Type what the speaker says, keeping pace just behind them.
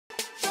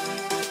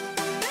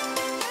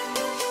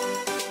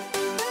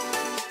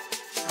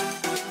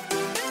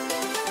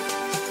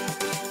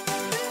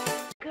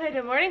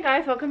Good morning,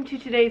 guys. Welcome to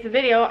today's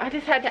video. I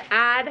just had to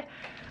add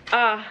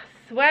a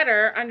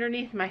sweater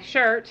underneath my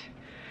shirt.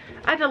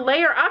 I had to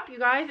layer up, you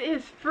guys. It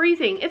is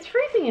freezing. It's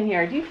freezing in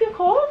here. Do you feel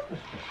cold?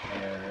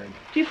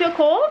 Do you feel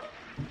cold?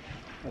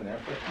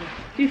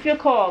 Do you feel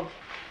cold?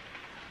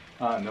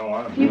 No,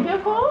 I don't. Do you feel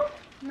cold?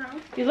 No.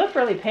 You look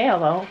really pale,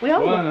 though.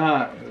 Well,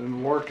 not.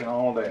 I'm working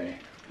all day.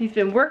 He's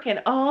been working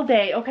all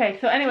day. Okay,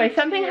 so anyway,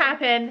 something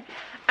happened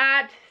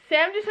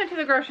Sam just went to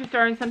the grocery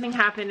store and something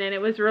happened and it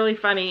was really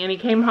funny, and he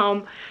came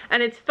home,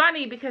 and it's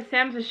funny because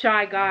Sam's a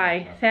shy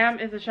guy. Sam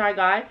is a shy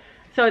guy,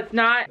 so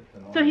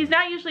he's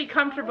not usually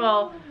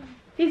comfortable.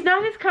 He's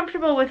not as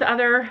comfortable with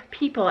other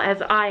people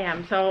as I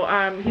am, so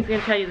he's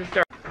gonna tell you the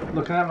story.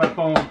 Looking at my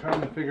phone,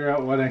 trying to figure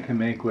out what I can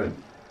make with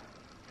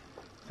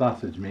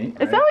sausage meat.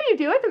 Is that what you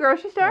do at the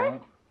grocery store?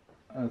 Well,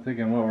 I was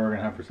thinking what we're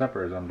gonna have for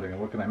supper. So I'm thinking,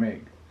 what can I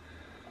make?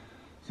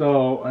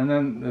 So, and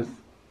then this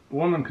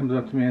woman comes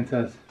up to me and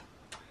says,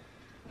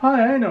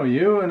 "Hi, I know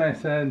you." And I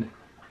said,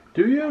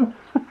 "Do you?"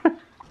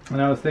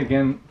 And I was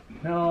thinking,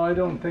 "No, I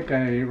don't think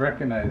I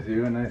recognize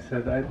you." And I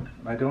said,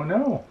 I don't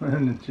know.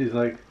 And she's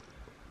like,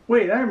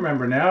 "Wait, I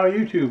remember now,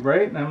 YouTube,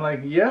 right?" And I'm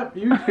like, "Yep,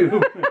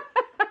 YouTube."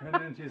 And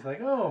then she's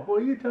like, "Oh,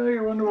 well, you tell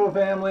your wonderful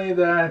family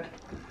that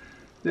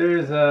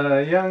there's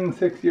a young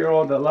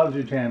 6-year-old that loves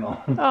your channel."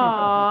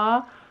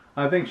 Aww.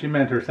 I think she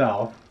meant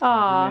herself.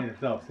 Aww. She made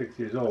herself 6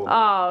 years old.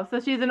 Oh, so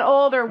she's an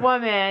older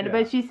woman,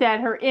 but she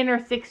said her inner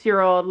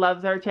 6-year-old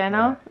loves our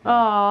channel. Yeah.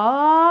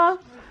 Aww.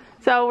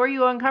 So were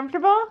you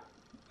uncomfortable?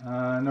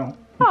 No.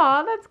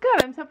 Aw, that's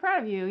good. I'm so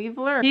proud of you. You've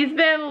learned. He's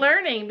been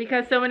learning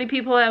because so many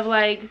people have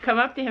like come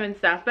up to him and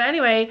stuff. But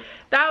anyway,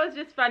 that was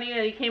just funny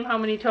that he came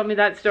home and he told me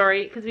that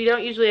story, because we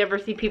don't usually ever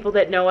see people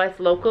that know us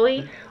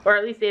locally, or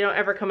at least they don't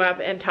ever come up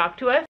and talk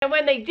to us. And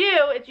when they do,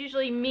 it's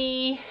usually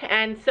me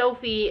and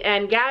Sophie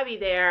and Gabby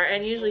there,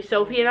 and usually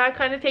Sophie and I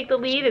kind of take the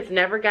lead. It's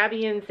never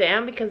Gabby and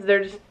Sam because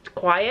they're just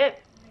quiet.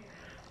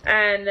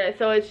 And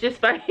so it's just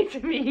funny to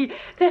me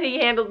that he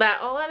handled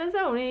that all on his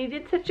own, and he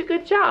did such a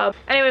good job.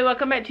 Anyway,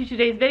 welcome back to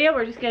today's video.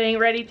 We're just getting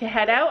ready to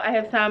head out. I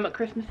have some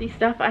Christmassy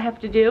stuff I have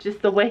to do,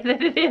 just the way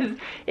that it is.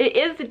 It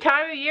is the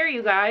time of year,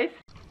 you guys.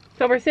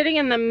 So we're sitting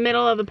in the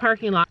middle of the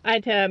parking lot. I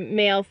had to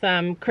mail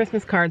some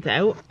Christmas cards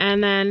out,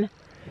 and then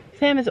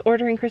Sam is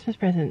ordering Christmas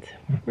presents.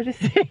 We're just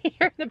sitting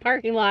here in the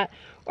parking lot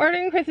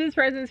ordering Christmas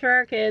presents for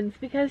our kids,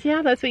 because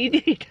yeah, that's what you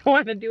do. You don't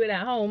want to do it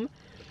at home.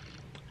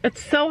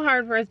 It's so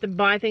hard for us to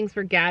buy things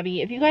for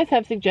Gabby. If you guys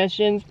have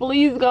suggestions,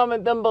 please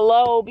comment them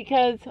below,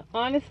 because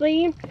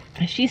honestly,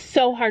 she's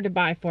so hard to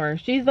buy for.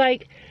 She's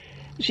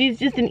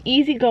just an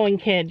easygoing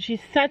kid. She's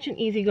such an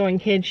easygoing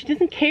kid. She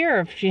doesn't care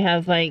if she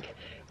has like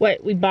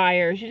what we buy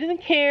her. She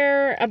doesn't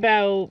care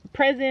about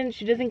presents.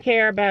 She doesn't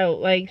care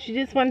about, like, she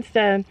just wants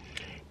to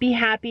be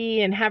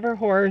happy and have her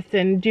horse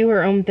and do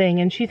her own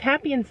thing, and she's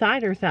happy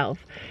inside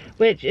herself,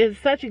 which is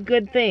such a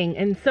good thing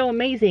and so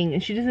amazing.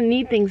 And she doesn't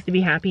need things to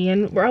be happy,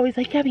 and we're always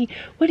like, "Gabby,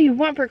 what do you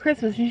want for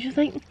Christmas?" And she's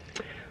like,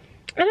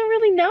 "I don't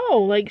really know."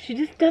 Like, she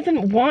just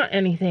doesn't want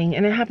anything,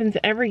 and it happens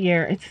every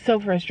year. It's so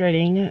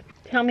frustrating.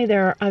 Tell me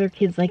there are other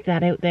kids like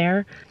that out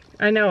there.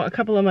 I know a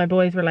couple of my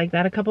boys were like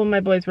that. A couple of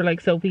my boys were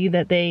like Sophie,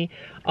 that they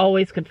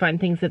always could find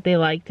things that they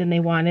liked and they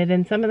wanted,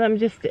 and some of them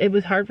just, it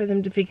was hard for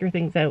them to figure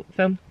things out.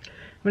 So I'm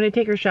gonna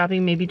take her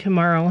shopping maybe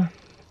tomorrow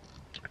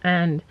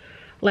and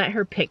let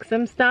her pick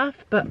some stuff,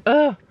 but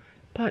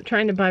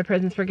trying to buy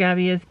presents for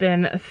Gabby has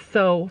been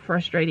so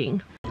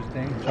frustrating.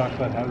 Interesting.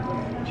 Chocolate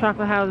houses.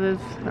 Chocolate houses,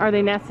 are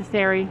they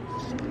necessary?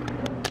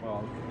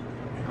 Well,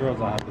 the girls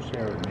will have to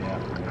share with me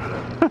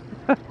after.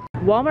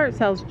 Walmart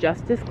sells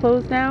Justice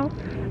clothes now,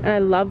 and I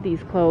love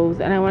these clothes,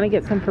 and I want to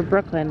get some for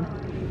Brooklyn.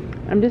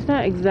 I'm just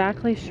not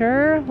exactly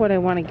sure what I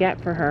want to get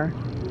for her.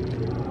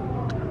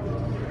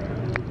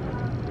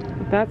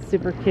 But that's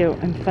super cute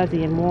and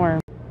fuzzy and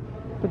warm.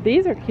 But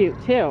these are cute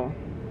too.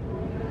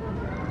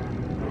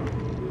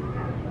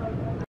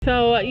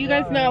 So you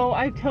guys know,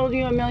 I've told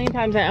you a million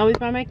times, I always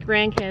buy my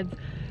grandkids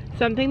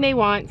something they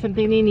want,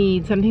 something they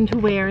need, something to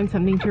wear, and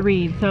something to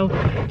read. So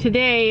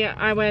today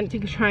I went to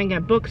try and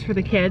get books for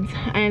the kids.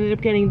 I ended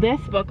up getting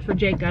this book for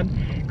Jacob,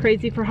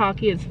 Crazy for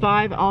Hockey. It's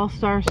 5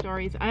 all-star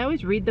stories. I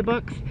always read the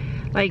books,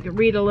 like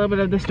read a little bit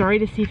of the story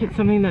to see if it's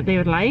something that they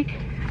would like.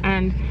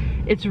 And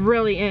it's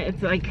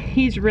like,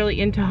 he's really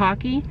into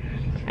hockey,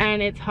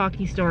 and it's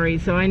hockey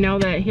stories. So I know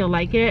that he'll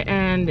like it,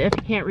 and if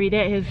he can't read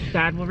it, his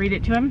dad will read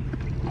it to him.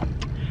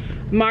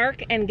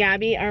 Mark and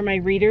Gabby are my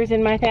readers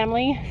in my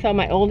family. So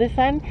my oldest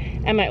son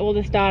and my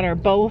oldest daughter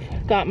both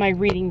got my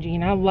reading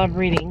gene. I love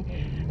reading.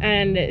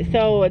 And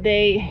so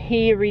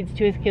he reads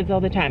to his kids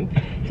all the time.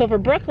 So for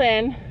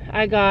Brooklyn,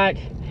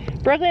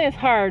 Brooklyn is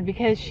hard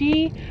because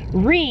she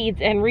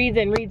reads and reads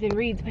and reads and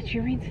reads, but she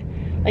reads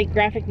like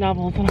graphic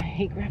novels, and I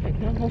hate graphic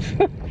novels.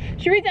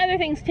 She reads other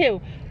things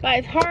too, but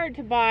it's hard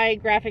to buy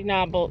graphic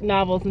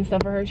novels and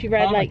stuff for her. She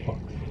read like,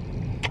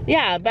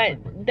 yeah, but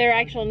they're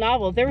actual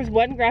novels. There was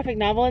one graphic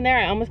novel in there,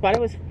 I almost bought it.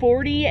 It was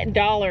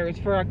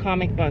 $40 for a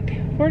comic book.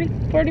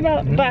 40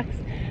 bucks.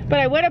 But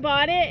I would have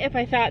bought it if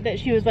I thought that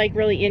she was like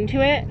really into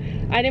it.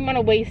 I didn't want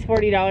to waste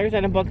 $40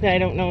 on a book that I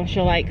don't know if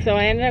she'll like. So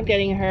I ended up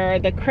getting her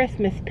The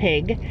Christmas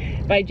Pig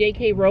by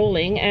J.K.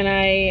 Rowling, and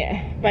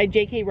I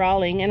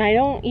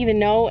don't even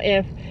know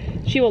if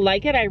she will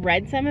like it. I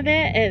read some of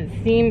it. It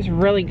seems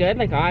really good.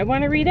 Like, I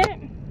want to read it.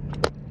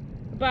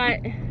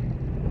 But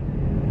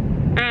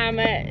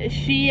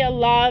she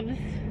loves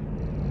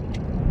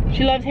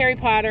Harry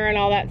Potter and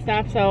all that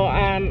stuff, so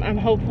I'm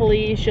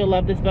hopefully she'll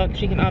love this book.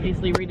 She can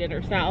obviously read it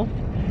herself.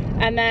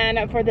 And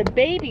then for the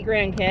baby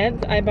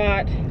grandkids, I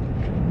bought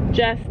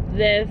just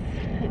this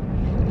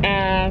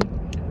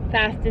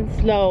Fast and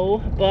Slow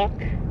book.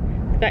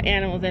 It's got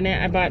animals in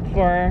it. I bought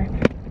for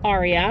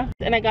Aria.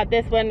 And I got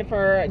this one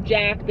for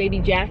Jack, baby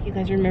Jack. You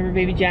guys remember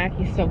baby Jack?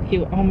 He's so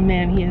cute. Oh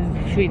man, he is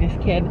the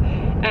sweetest kid.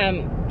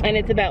 And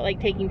it's about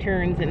like taking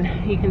turns, and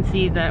you can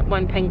see that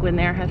one penguin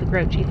there has a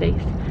grouchy face.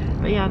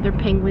 But yeah, they're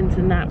penguins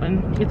in that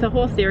one. It's a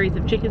whole series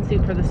of Chicken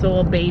Soup for the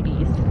Soul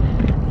babies.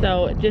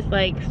 So just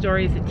like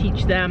stories that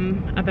teach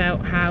them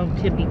about how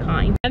to be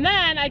kind. And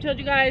then I told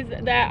you guys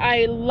that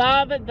I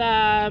love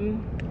the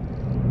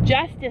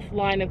Justice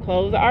line of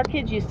clothes. Our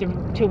kids used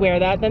to wear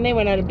that. Then they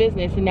went out of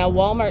business, and now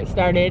Walmart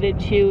started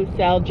to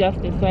sell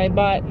Justice. So I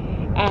bought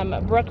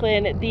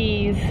Brooklyn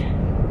these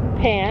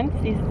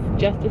pants, these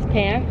Justice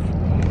pants.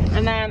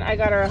 And then I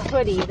got her a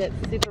hoodie that's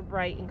super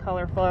bright and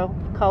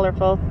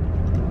colorful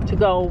to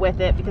go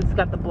with it, because it's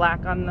got the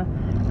black on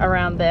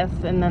around this,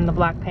 and then the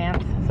black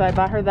pants. So I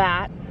bought her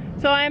that.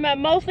 So I'm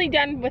mostly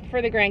done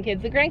for the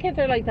grandkids. The grandkids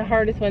are like the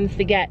hardest ones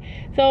to get.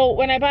 So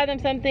when I buy them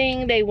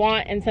something they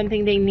want and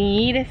something they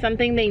need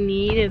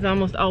is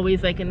almost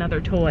always like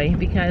another toy,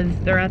 because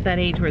they're at that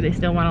age where they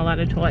still want a lot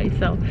of toys.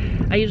 So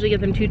I usually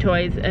get them 2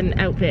 toys, an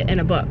outfit, and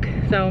a book.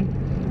 So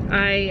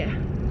I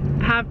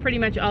have pretty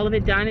much all of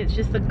it done. It's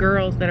just the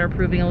girls that are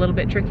proving a little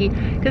bit tricky,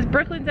 because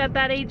Brooklyn's at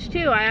that age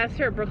too. I asked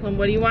her, Brooklyn,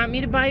 what do you want me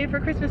to buy you for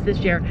Christmas this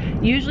year?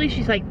 Usually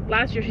she's like,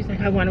 last year she's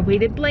like, I want a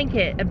weighted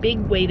blanket, a big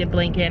weighted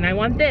blanket, and I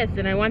want this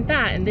and I want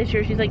that. And this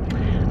year she's like,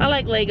 I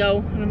like Lego.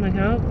 And I'm like,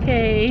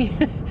 okay.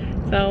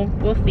 So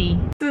we'll see.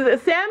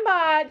 Sam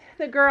bought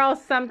the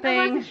girls something.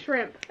 I like a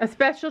shrimp. A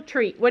special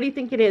treat. What do you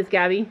think it is,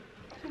 Gabby?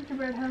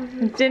 Gingerbread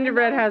houses.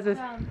 Gingerbread houses.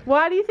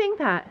 Why do you think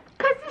that?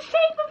 Because the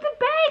shape of the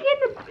bag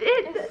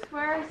I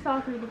swear I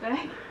saw through the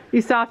bag.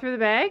 You saw through the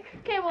bag?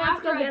 Okay, well,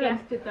 let's go get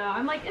it though.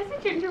 I'm like, is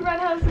it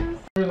gingerbread houses?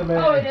 Through the bag.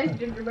 Oh, it is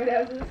gingerbread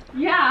houses.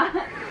 Yeah.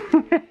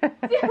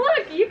 See,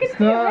 look, you can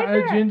see it right there.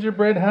 It's not a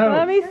gingerbread house.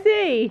 Let me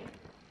see.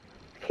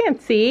 I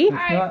can't see.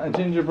 It's not a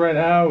gingerbread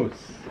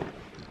house.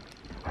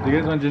 Do you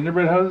guys want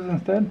gingerbread houses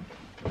instead?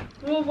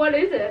 Well, what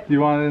is it? You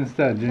want it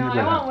instead, gingerbread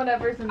No, I want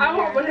whatever's in there. I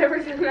want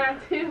whatever's in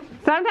that too.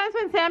 Sometimes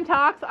when Sam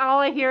talks, all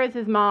I hear is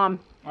his mom.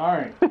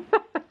 Alright.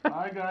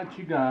 I got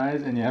you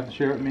guys, and you have to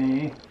share with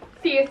me.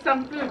 See, it's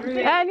some food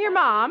related. And your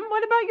mom.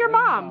 What about your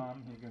mom?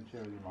 You can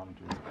share with your mom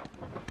too.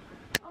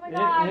 Oh my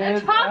god, It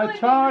is a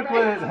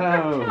chocolate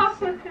house.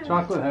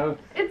 Chocolate house.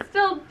 It's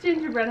still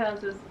gingerbread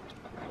houses,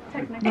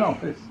 technically. No,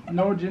 there's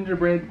no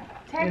gingerbread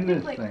in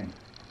this Technically. thing.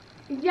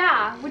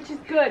 Yeah, which is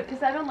good,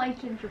 because I don't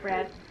like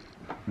gingerbread.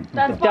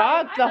 That's The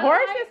why dog, the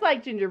horses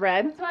like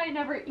gingerbread. That's why I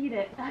never eat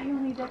it. I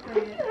only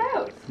decorate it.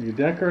 You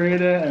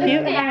decorate it. And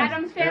It's the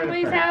Addams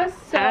family's house,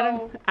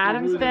 so...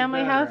 Adam's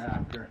family house?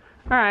 After.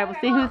 Alright, we'll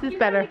see whose is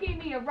better. You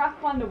gave me a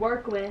rough one to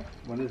work with.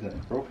 What is it?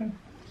 Broken?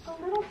 A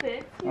little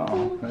bit.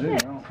 Oh, I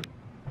didn't know. I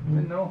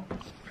didn't know.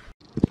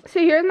 So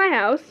here's my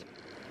house.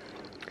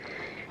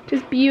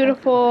 Just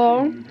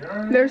beautiful.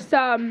 There's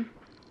some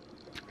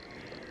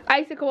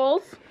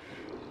icicles.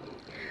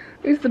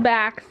 Here's the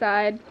back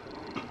side.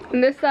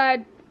 And this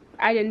side,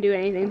 I didn't do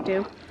anything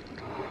to.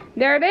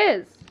 There it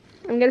is.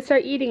 I'm gonna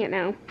start eating it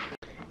now.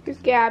 Here's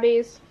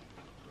Gabby's.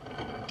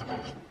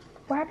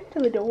 What happened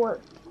to the door?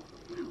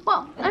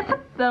 Well, I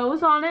put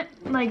those on it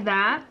like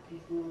that,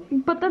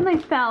 but then they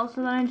fell,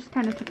 so then I just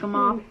kind of took them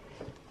off.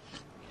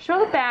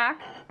 Show the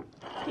back.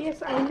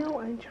 Yes, I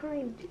know. I'm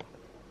trying to.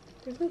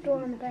 There's no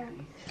door on the back.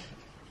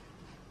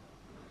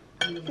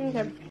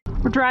 Okay.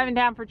 We're driving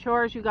down for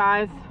chores, you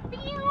guys.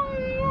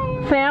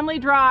 Family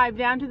drive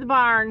down to the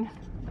barn.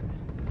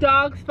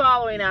 Dogs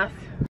following us.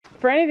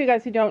 For any of you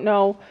guys who don't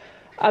know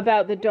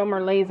about the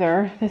Domer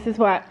laser, this is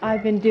what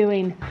I've been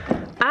doing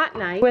at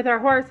night with our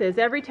horses.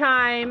 Every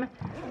time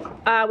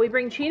we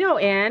bring Chino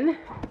in,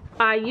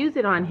 I use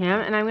it on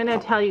him, and I'm going to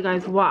tell you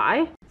guys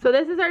why. So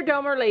this is our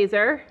Domer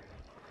laser.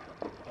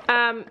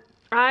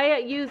 I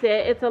use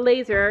it. It's a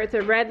laser. It's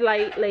a red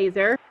light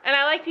laser. And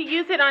I like to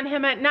use it on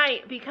him at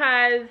night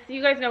because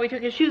you guys know we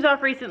took his shoes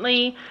off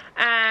recently,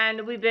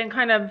 and we've been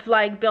kind of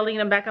like building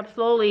them back up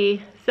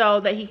slowly so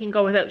that he can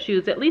go without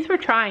shoes. At least we're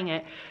trying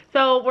it.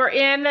 So we're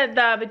in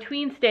the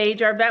between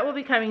stage. Our vet will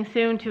be coming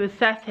soon to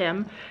assess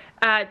him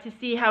to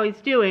see how he's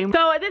doing.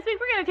 So this week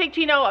we're going to take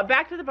Chino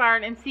back to the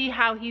barn and see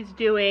how he's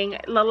doing.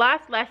 The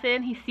last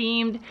lesson he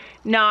seemed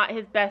not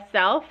his best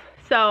self.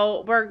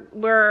 So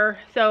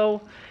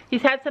so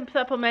he's had some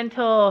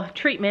supplemental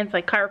treatments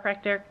like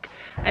chiropractic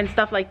and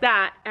stuff like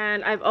that.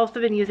 And I've also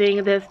been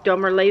using this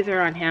Domer laser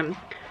on him.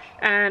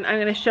 And I'm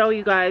going to show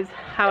you guys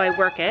how I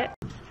work it.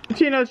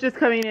 Chino's just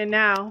coming in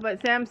now,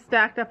 but Sam's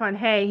stacked up on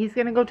hay. He's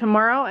gonna go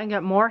tomorrow and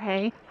get more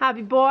hay.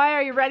 Happy boy,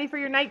 are you ready for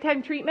your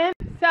nighttime treatment?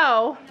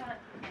 So,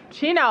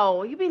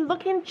 Chino, you be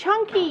looking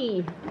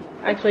chunky.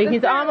 Actually,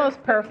 he's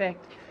almost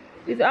perfect.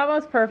 He's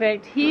almost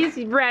perfect. He's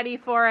ready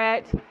for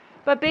it.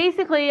 But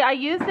basically, I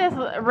use this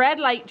red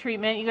light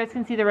treatment. You guys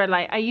can see the red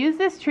light. I use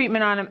this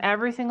treatment on him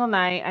every single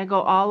night. I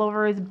go all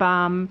over his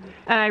bum,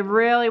 and I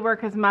really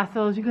work his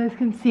muscles. You guys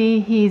can see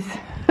he's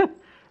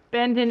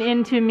bending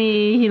into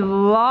me. He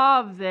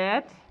loves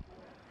it.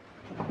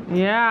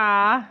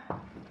 Yeah.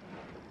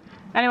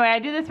 Anyway, I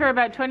do this for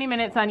about 20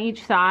 minutes on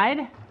each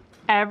side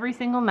every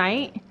single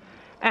night.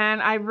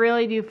 And I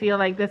really do feel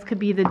like this could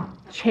be the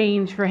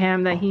change for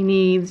him that he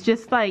needs.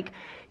 Just like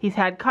he's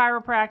had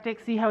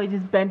chiropractic. See how he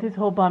just bent his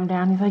whole bum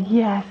down? He's like,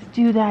 yes,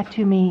 do that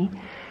to me.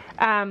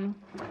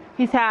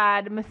 He's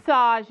had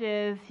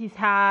massages. He's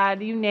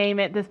had, you name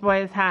it, this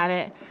boy has had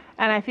it.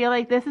 And I feel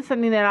like this is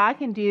something that I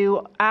can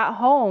do at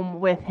home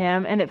with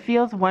him. And it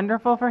feels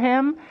wonderful for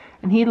him.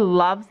 And he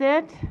loves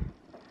it.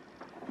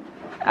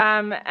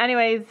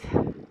 Anyways,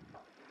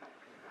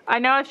 I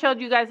know I've showed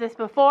you guys this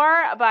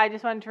before, but I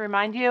just wanted to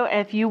remind you,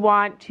 if you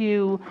want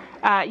to,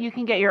 you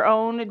can get your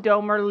own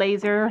Domer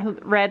laser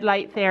red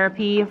light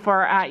therapy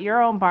for at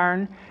your own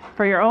barn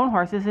for your own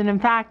horses. And in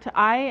fact,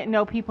 I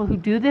know people who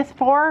do this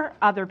for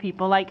other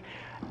people. Like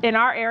in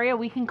our area,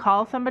 we can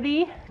call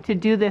somebody to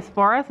do this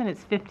for us, and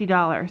it's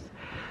 $50.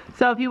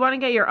 So if you want to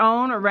get your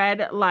own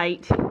red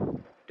light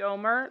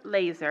Domer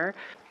laser,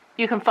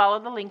 you can follow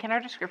the link in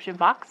our description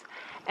box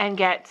and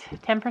get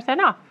 10%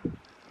 off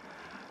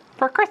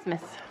for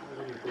Christmas.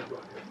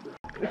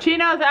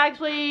 Chino's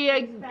actually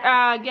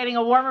getting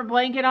a warmer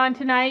blanket on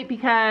tonight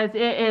because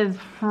it is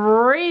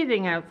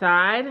freezing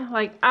outside,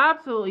 like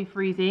absolutely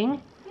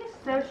freezing. He's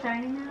so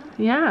shiny now.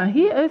 Yeah,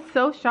 he is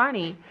so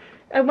shiny.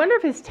 I wonder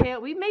if his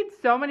tail, we've made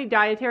so many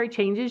dietary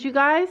changes, you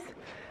guys.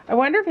 I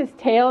wonder if his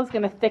tail is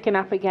going to thicken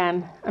up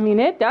again. I mean,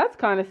 it does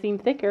kind of seem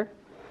thicker.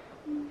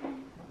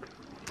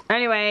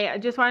 Anyway, I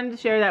just wanted to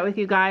share that with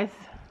you guys.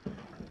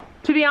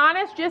 To be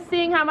honest, just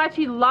seeing how much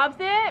he loves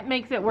it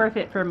makes it worth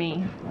it for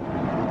me.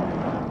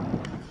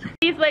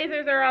 These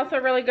lasers are also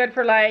really good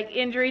for like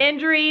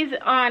injuries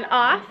on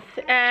us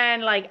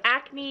and like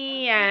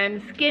acne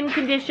and skin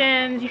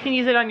conditions. You can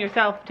use it on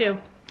yourself too.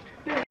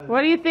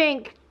 What do you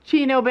think,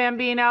 Chino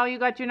Bambino? You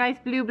got your nice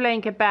blue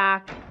blanket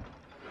back.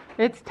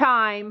 It's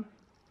time.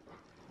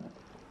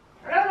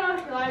 I don't know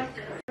if he likes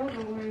it.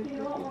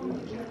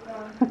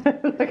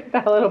 Look at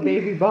that little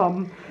baby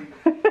bum.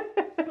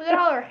 Look at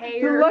all her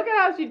hair. Look at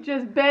how she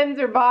just bends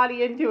her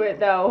body into it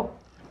though.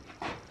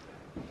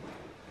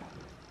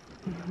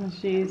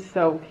 She's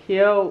so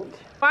cute.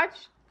 Watch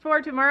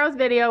for tomorrow's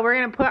video. We're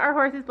going to put our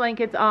horses'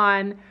 blankets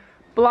on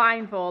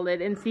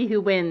blindfolded and see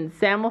who wins.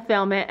 Sam will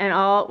film it and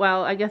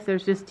well, I guess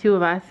there's just 3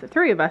 of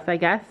us, I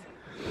guess.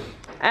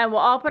 And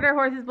we'll all put our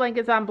horses'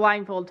 blankets on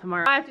blindfold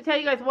tomorrow. I have to tell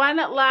you guys one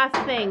last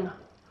thing.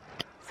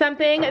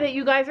 Something that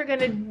you guys are going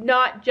to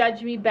not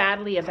judge me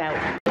badly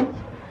about.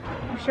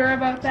 You sure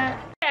about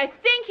that? I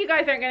think you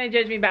guys aren't going to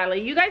judge me badly.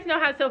 You guys know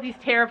how Sophie's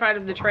terrified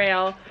of the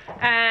trail,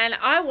 and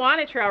I want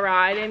to trail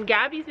ride, and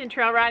Gabby's been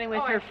trail riding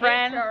with her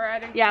friend. Trail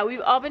riding. Yeah,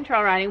 we've all been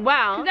trail riding.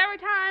 Well, Because every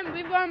time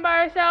we've gone by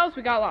ourselves,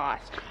 we got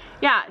lost.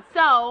 yeah,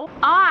 so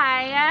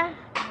I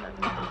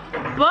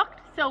booked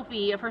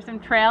Sophie for some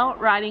trail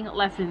riding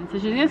lessons. So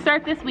she's going to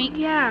start this week.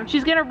 Yeah.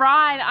 She's going to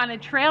ride on a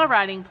trail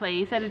riding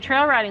place, at a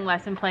trail riding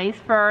lesson place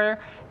for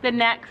the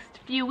next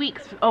few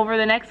weeks. Over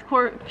the next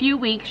few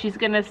weeks, she's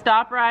going to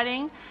stop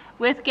riding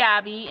with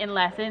Gabby in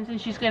lessons,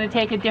 and she's going to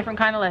take a different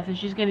kind of lesson.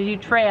 She's going to do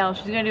trail.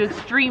 She's going to do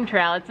extreme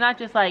trail. It's not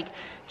just like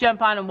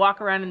jump on and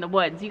walk around in the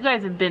woods. You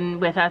guys have been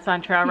with us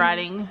on trail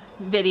riding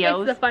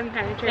videos. It's the fun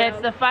kind of trail.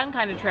 It's the fun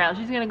kind of trail.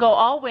 She's going to go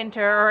all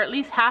winter, or at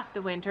least half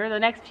the winter, the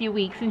next few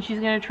weeks, and she's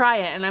going to try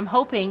it. And I'm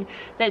hoping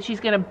that she's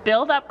going to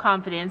build up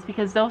confidence,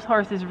 because those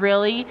horses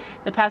really,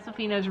 the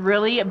Pasofinos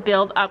really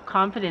build up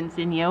confidence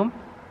in you.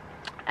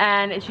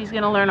 And she's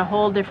going to learn a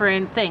whole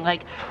different thing.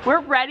 Like,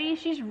 we're ready.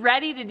 She's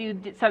ready to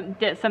do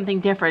something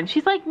different.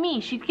 She's like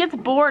me. She gets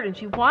bored and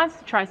she wants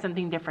to try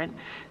something different.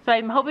 So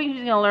I'm hoping she's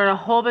going to learn a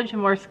whole bunch of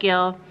more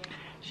skill.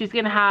 She's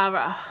going to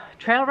have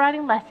trail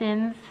riding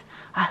lessons.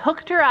 I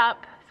hooked her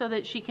up so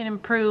that she can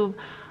improve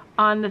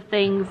on the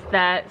things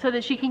so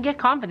that she can get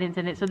confidence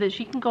in it, so that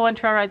she can go on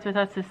trail rides with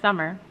us this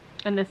summer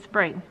and this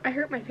spring. I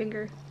hurt my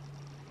finger.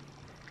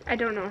 I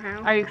don't know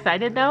how. Are you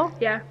excited though?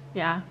 Yeah.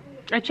 Yeah.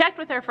 I checked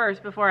with her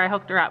first before I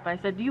hooked her up. I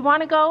said, do you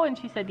want to go? And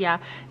she said, yeah.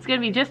 It's going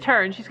to be just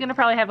her, and she's going to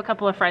probably have a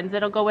couple of friends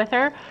that'll go with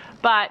her,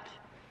 but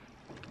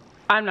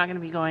I'm not going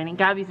to be going, and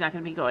Gabby's not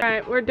going to be going. All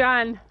right, we're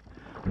done.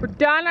 We're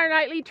done our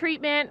nightly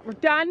treatment. We're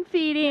done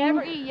feeding.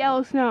 Never eat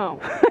yellow snow.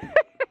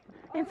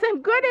 And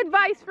some good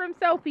advice from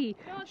Sophie.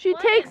 She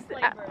takes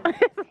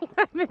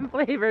lemon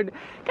flavored.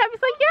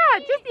 Gabby's like, yeah,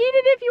 just eat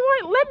it if you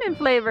want lemon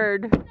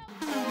flavored.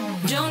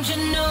 Don't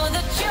you know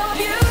that you're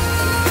beautiful?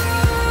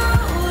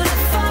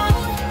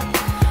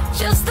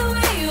 Just